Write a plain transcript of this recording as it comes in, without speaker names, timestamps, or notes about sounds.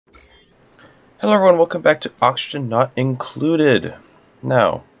Hello everyone, welcome back to Oxygen Not Included.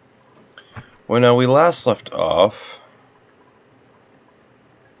 Now, when we last left off...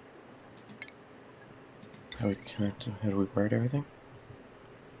 How we connected? How do we write everything?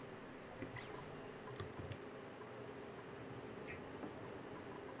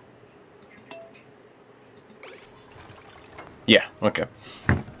 Yeah, okay.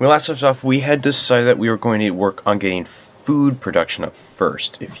 When we last left off, we had decided that we were going to work on getting food production up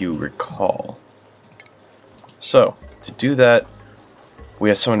first, if you recall. So, to do that, we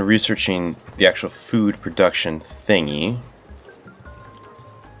have someone researching the actual food production thingy.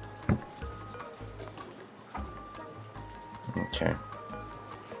 Okay.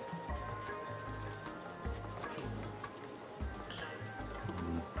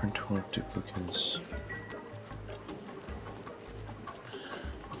 Print one duplicates.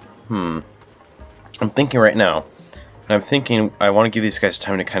 I'm thinking right now, and I'm thinking I want to give these guys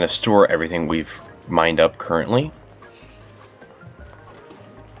time to kind of store everything we've mined up currently.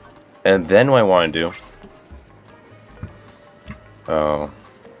 And then what I want to do... Oh.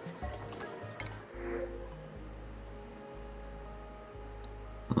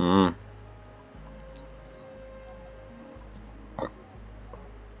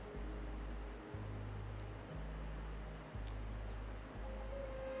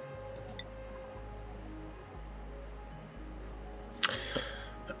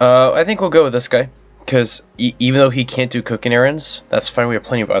 I think we'll go with this guy, because even though he can't do cooking errands, that's fine. We have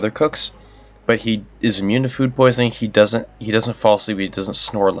plenty of other cooks, but he is immune to food poisoning. He doesn't fall asleep. He doesn't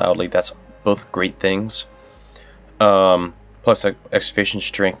snore loudly. That's both great things. Plus excavation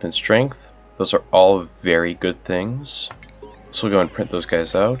strength and strength. Those are all very good things. So we'll go and print those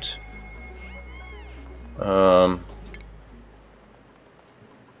guys out. That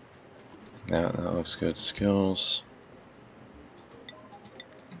looks good. Skills.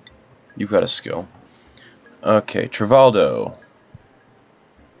 You've got a skill. Okay, Trivaldo.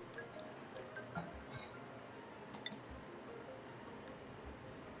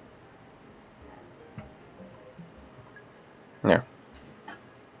 Yeah.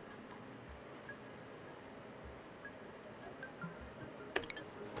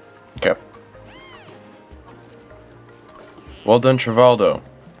 Okay. Well done, Trivaldo.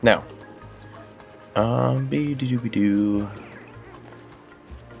 Now. Be-do-do-be-do.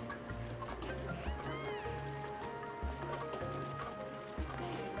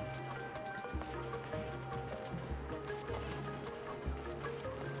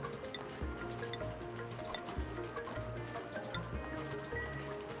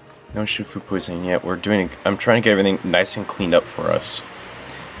 No issue food poisoning yet. I'm trying to get everything nice and cleaned up for us.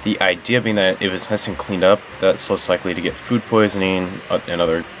 The idea being that if it's nice and cleaned up, that's less likely to get food poisoning and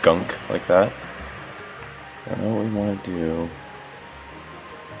other gunk like that. I know what we want to do.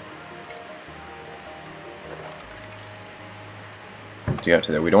 Dig out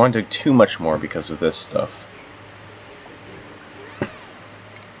to there. We don't want to dig too much more because of this stuff.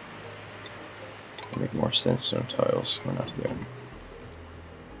 Make more sandstone tiles going out to there.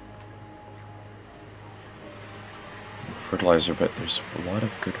 Fertilizer, but there's a lot of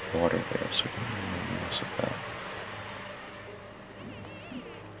good water there, so we can really mess with that.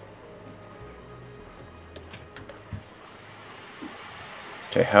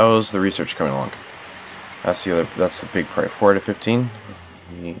 Okay, how's the research coming along? That's the big part. 4 out of 15.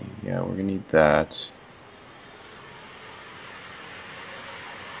 Yeah, we're gonna need that.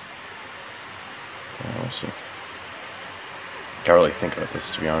 We'll see. Can't really think about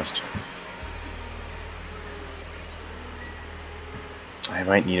this, to be honest. I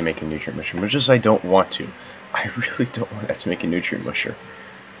might need to make a nutrient musher, much as I don't want to. I really don't want to make a nutrient musher.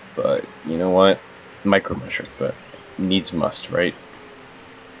 But, you know what? Micro musher, but needs must, right?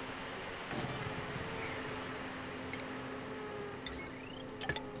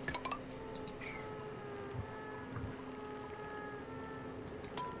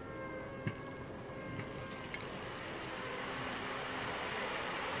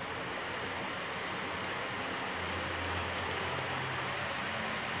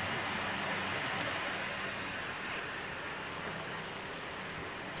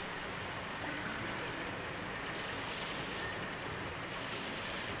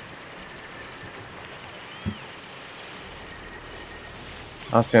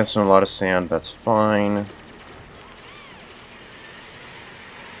 I'll sandstone, a lot of sand, that's fine.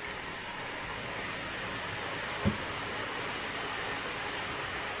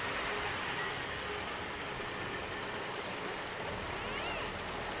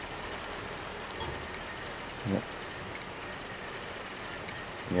 Yep.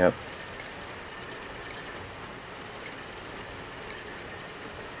 Yep.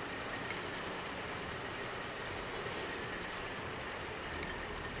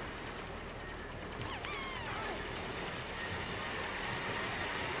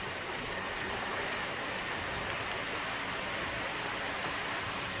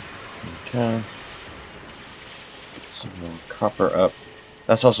 Okay. Get some more copper up.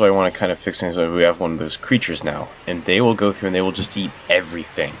 That's also why I want to kind of fix things. We have one of those creatures now, and they will go through and they will just eat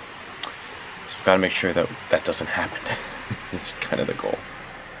everything. So I've got to make sure that that doesn't happen. It's kind of the goal.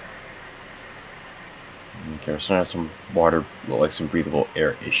 Okay, we're starting to have some water, well, like some breathable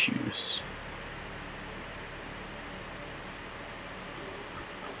air issues.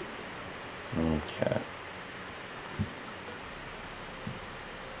 Okay.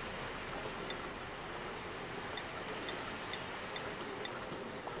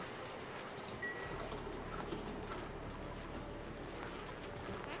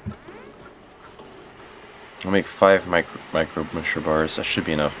 I'll make 5 micro mushroom bars. That should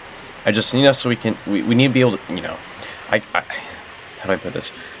be enough. I just need enough so we need to be able to, you know, how do I put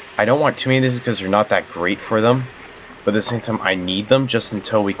this? I don't want too many of these because they're not that great for them, but at the same time I need them just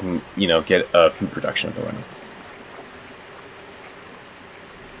until we can, you know, get food production up and running.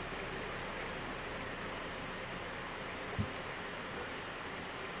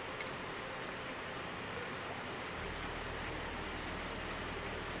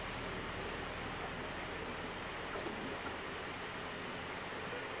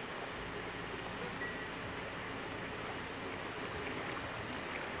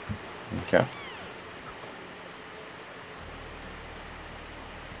 Okay.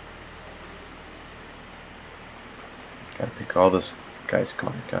 Gotta pick all this, guys, come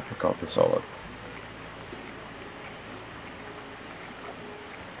on, gotta pick all this all up.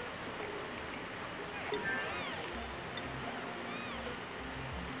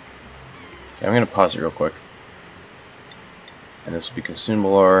 Okay, I'm gonna pause it real quick. And this will be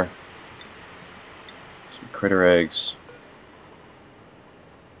consumable ore, some critter eggs.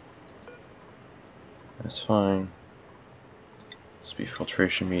 That's fine. This will be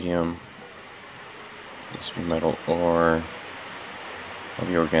filtration medium. This will be metal ore. Will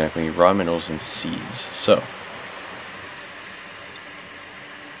be organically raw minerals and seeds. So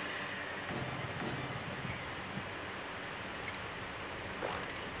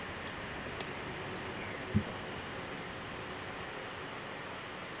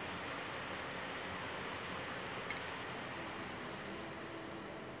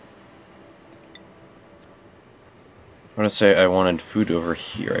I'm gonna say I wanted food over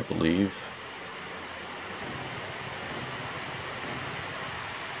here, I believe.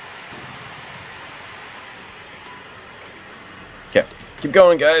 Okay, keep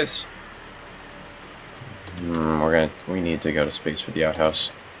going, guys. We need to go to space for the outhouse.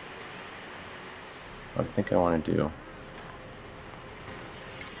 What I think I want to do.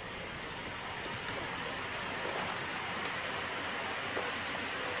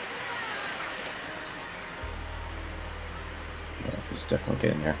 Yeah, it's definitely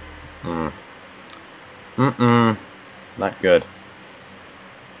getting there. Not good.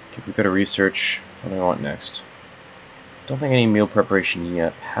 Okay, we go to research. What do I want next? Don't think any meal preparation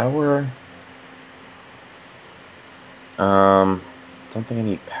yet. Power. Don't think I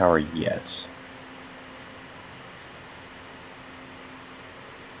need power yet.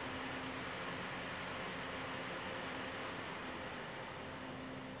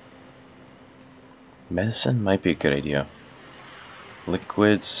 Medicine might be a good idea.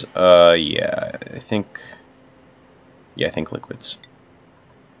 Liquids, yeah, I think liquids.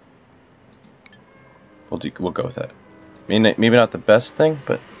 We'll go with that. I mean, maybe not the best thing,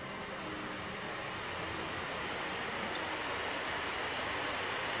 but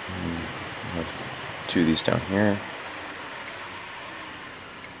have 2 of these down here.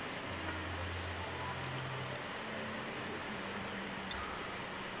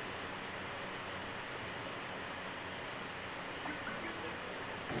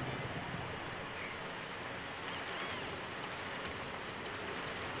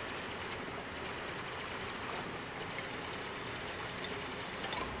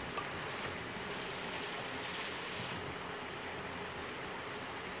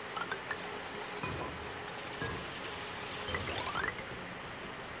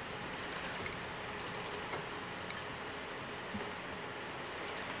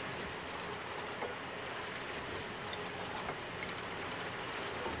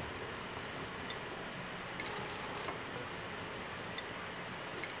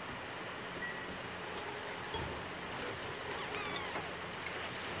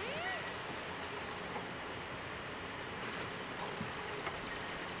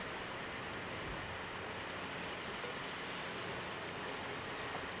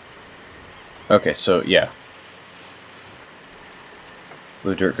 Okay, so yeah.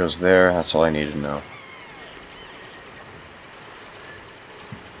 Blue dirt goes there, that's all I needed to know.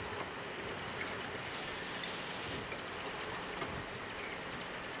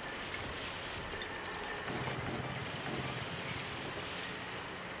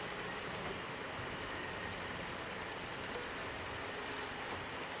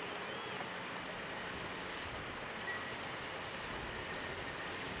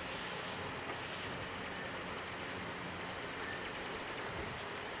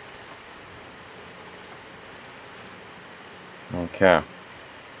 Okay.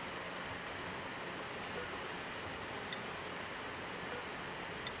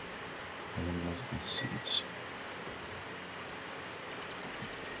 And seeds.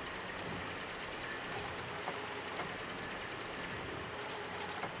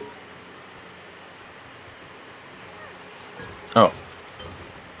 Oh.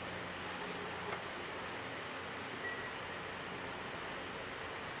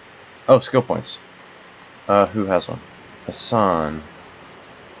 Oh, skill points. Who has one? Hassan.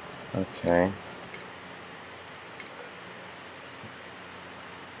 Okay.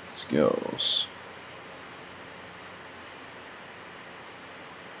 Skills.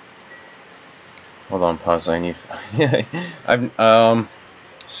 Hold on, pause. I need.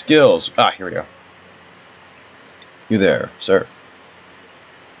 Skills. Ah, here we go. You there, sir?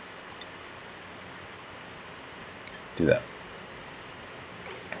 Do that.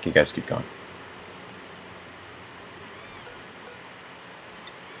 Okay, guys, keep going.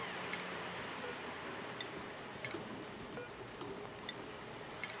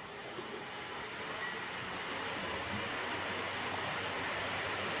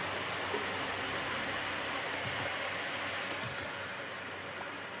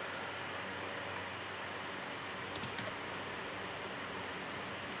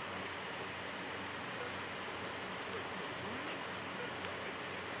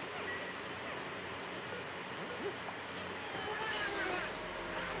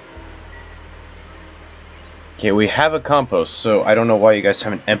 Okay, we have a compost, so I don't know why you guys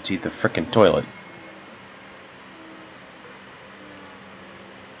haven't emptied the frickin' toilet.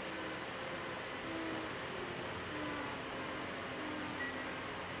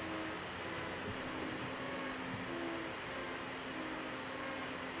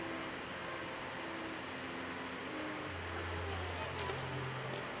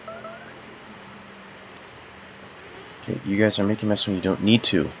 Okay, you guys are making a mess when you don't need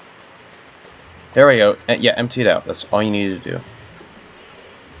to. There we go. Yeah, empty it out. That's all you need to do.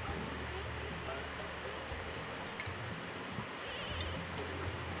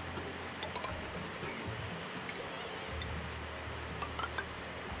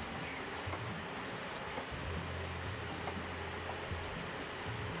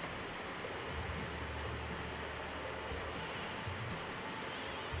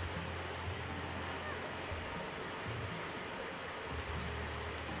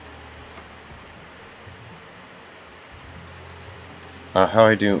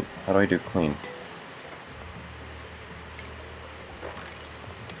 How do I do clean?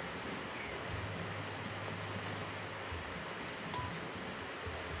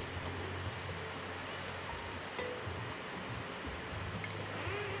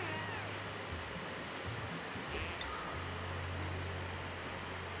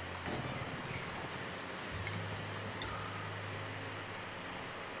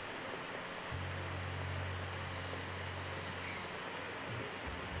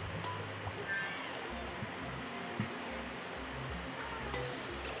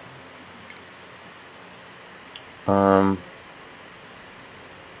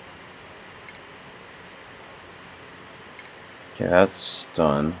 Okay, that's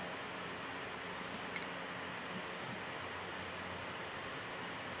done.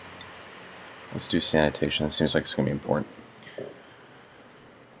 Let's do sanitation. It seems like it's going to be important.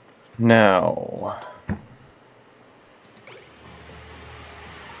 Now...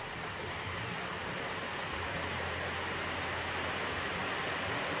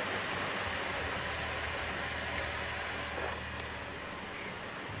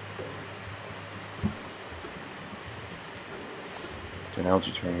 an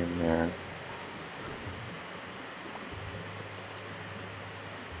algae terrarium there.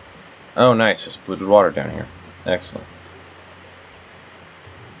 Oh, nice. There's polluted water down here. Excellent.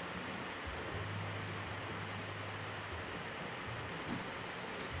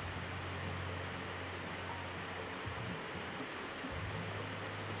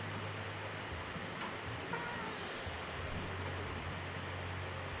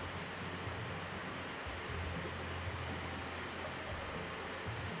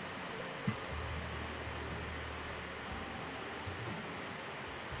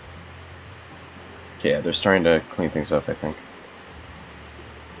 Okay, yeah, they're starting to clean things up, I think.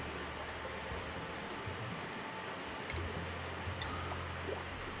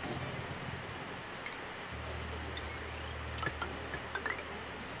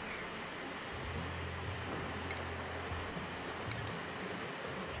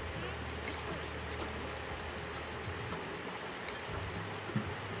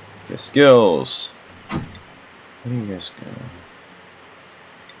 Okay, skills. What are you guys going?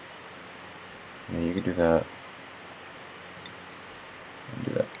 Yeah, you can do that.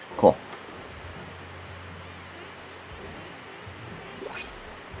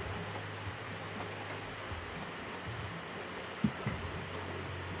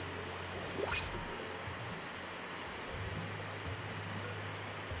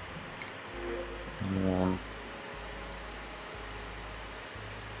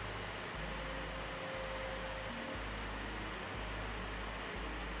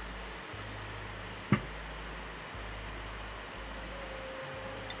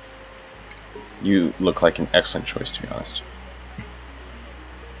 You look like an excellent choice, to be honest.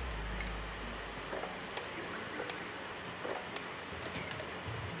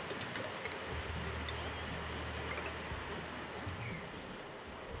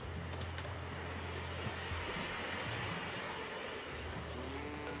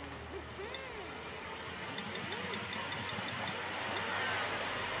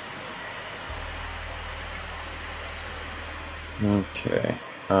 Okay,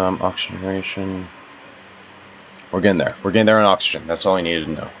 oxygenation. We're getting there. We're getting there on oxygen. That's all I needed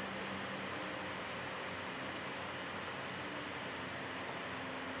to know.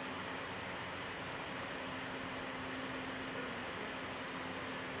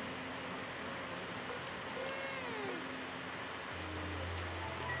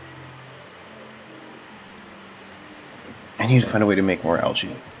 I need to find a way to make more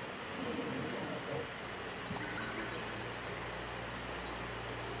algae.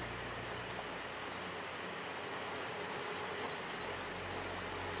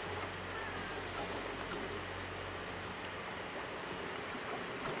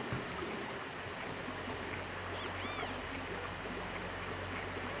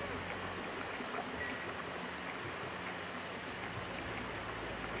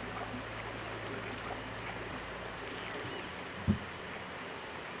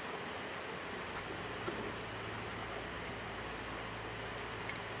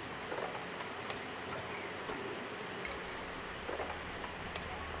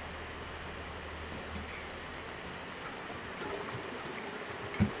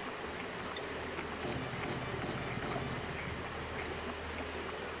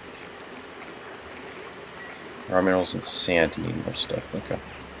 Raw minerals and sand need more stuff. Okay.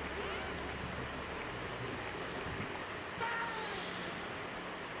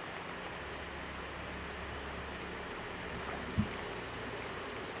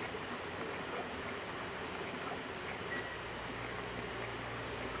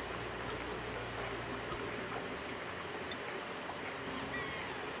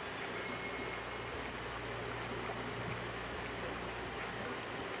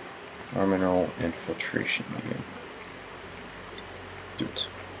 Raw mineral infiltration medium. Do it.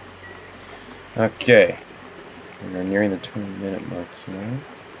 Okay. We're nearing the 20-minute mark here.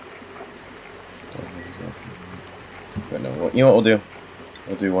 But no, you know what we'll do?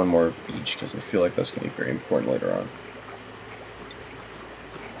 We'll do one more of each because I feel like that's going to be very important later on.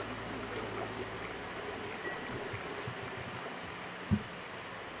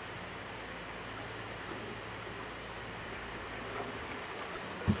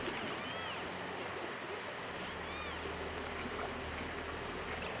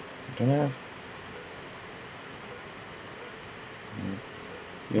 Don't have.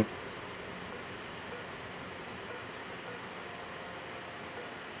 Yep.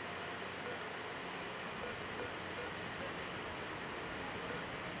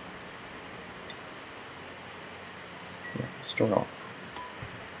 Yeah, store all.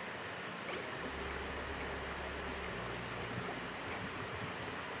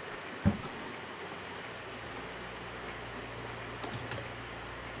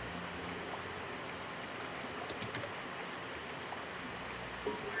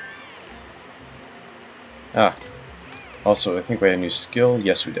 Ah, also, I think we had a new skill.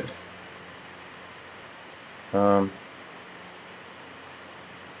 Yes, we did.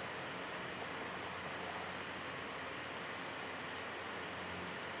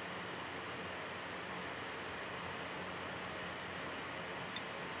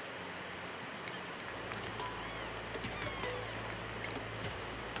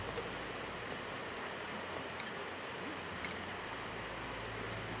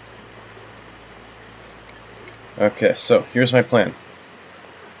 Okay, so here's my plan.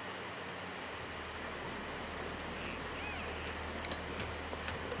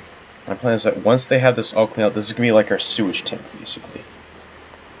 My plan is that once they have this all cleaned out, this is going to be like our sewage tank, basically.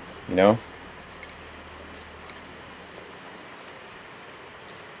 You know?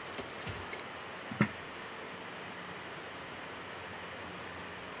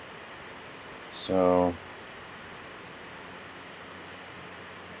 So...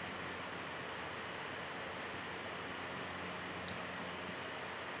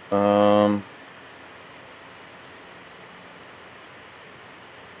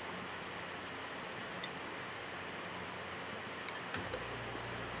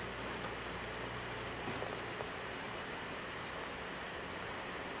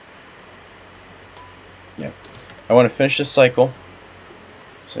 yeah. I want to finish this cycle.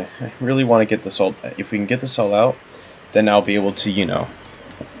 So I really want to get this all... If we can get this all out, then I'll be able to, you know,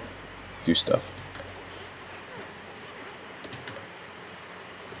 do stuff.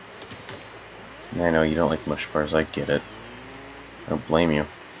 I know you don't like mush bars, I get it. I don't blame you.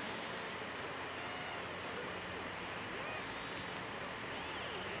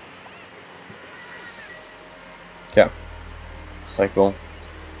 Yeah. Cycle.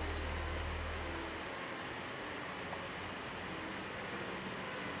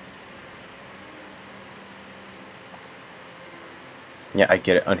 Yeah, I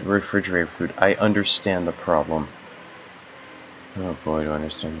get it. Refrigerator food. I understand the problem. Oh boy, do I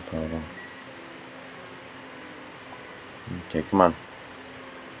understand the problem. Okay, come on.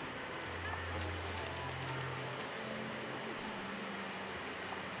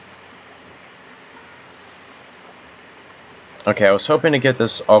 Okay, I was hoping to get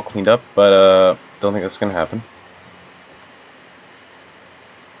this all cleaned up, but don't think that's gonna happen.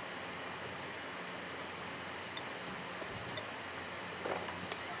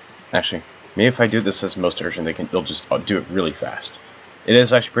 Actually, maybe if I do this as most urgent, they'll just do it really fast. It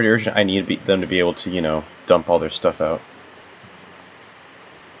is actually pretty urgent. I need them to be able to, you know, dump all their stuff out.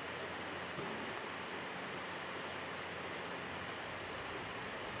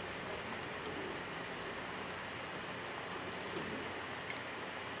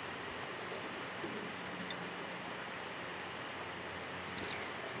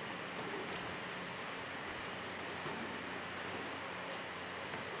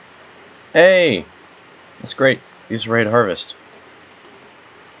 Hey! That's great. These are ready to harvest.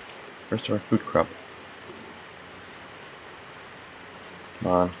 First of our food crop. Come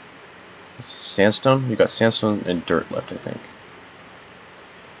on. What's this, sandstone? You got sandstone and dirt left, I think.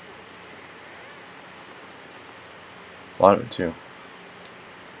 A lot of it, too.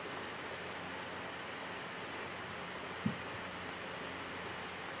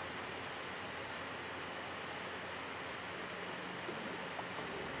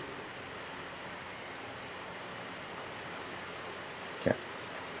 Okay.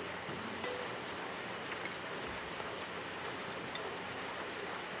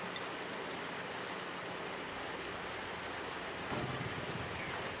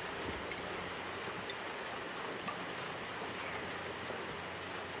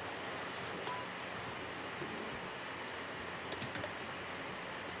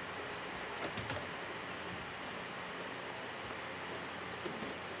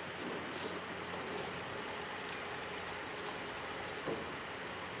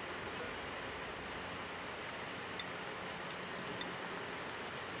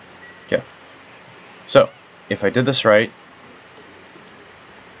 Okay. So, if I did this right,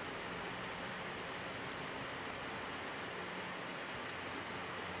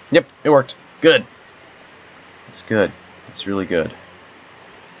 yep, it worked. Good. It's good. It's really good.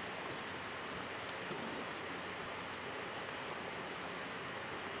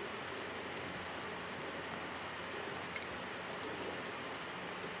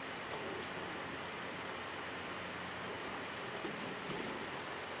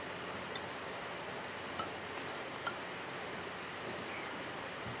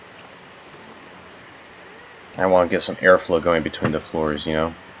 I want to get some airflow going between the floors, you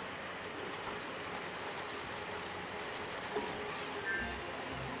know?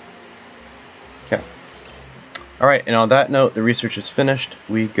 Okay. Alright, and on that note, the research is finished.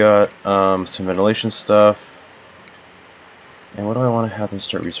 We got some ventilation stuff. And what do I want to have them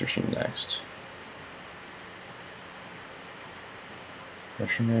start researching next?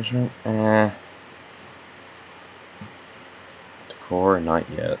 Pressure management? Decor? Not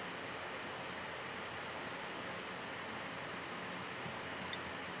yet.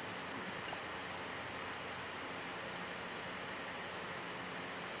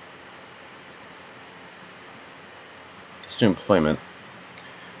 Let's do employment.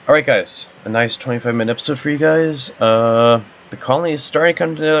 Alright guys, a nice 25-minute episode for you guys. The colony is starting to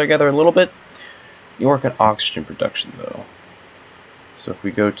come together a little bit. You work on oxygen production though. So if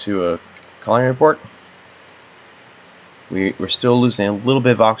we go to a colony report, we're still losing a little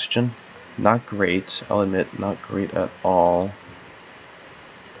bit of oxygen. Not great, I'll admit, not great at all.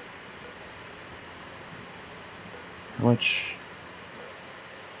 How much?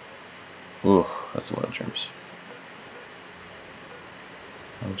 Ooh, that's a lot of germs.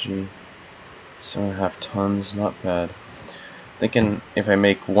 Algae, 7.5 tons, not bad. Thinking if I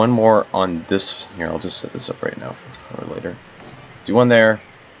make one more on this, here, I'll just set this up right now for later. Do one there.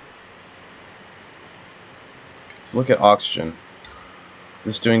 So look at oxygen.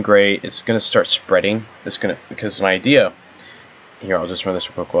 This is doing great. It's gonna start spreading. It's gonna, because my idea here, I'll just run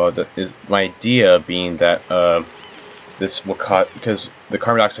this real quick. Is my idea being that this will cut, because the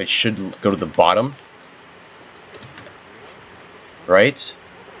carbon dioxide should go to the bottom, right?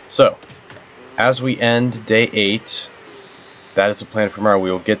 So as we end day 8, that is the plan for tomorrow.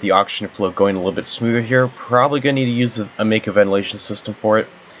 We will get the oxygen flow going a little bit smoother here. Probably going to need to use make a ventilation system for it.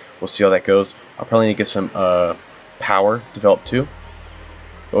 We'll see how that goes. I'll probably need to get some power developed too.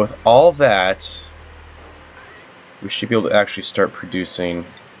 But with all that, we should be able to actually start producing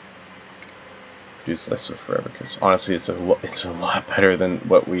this forever. Because honestly, it's a lot better than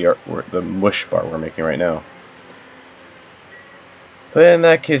what the mush bar we're making right now. But in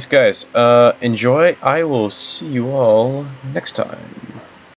that case, guys, enjoy. I will see you all next time.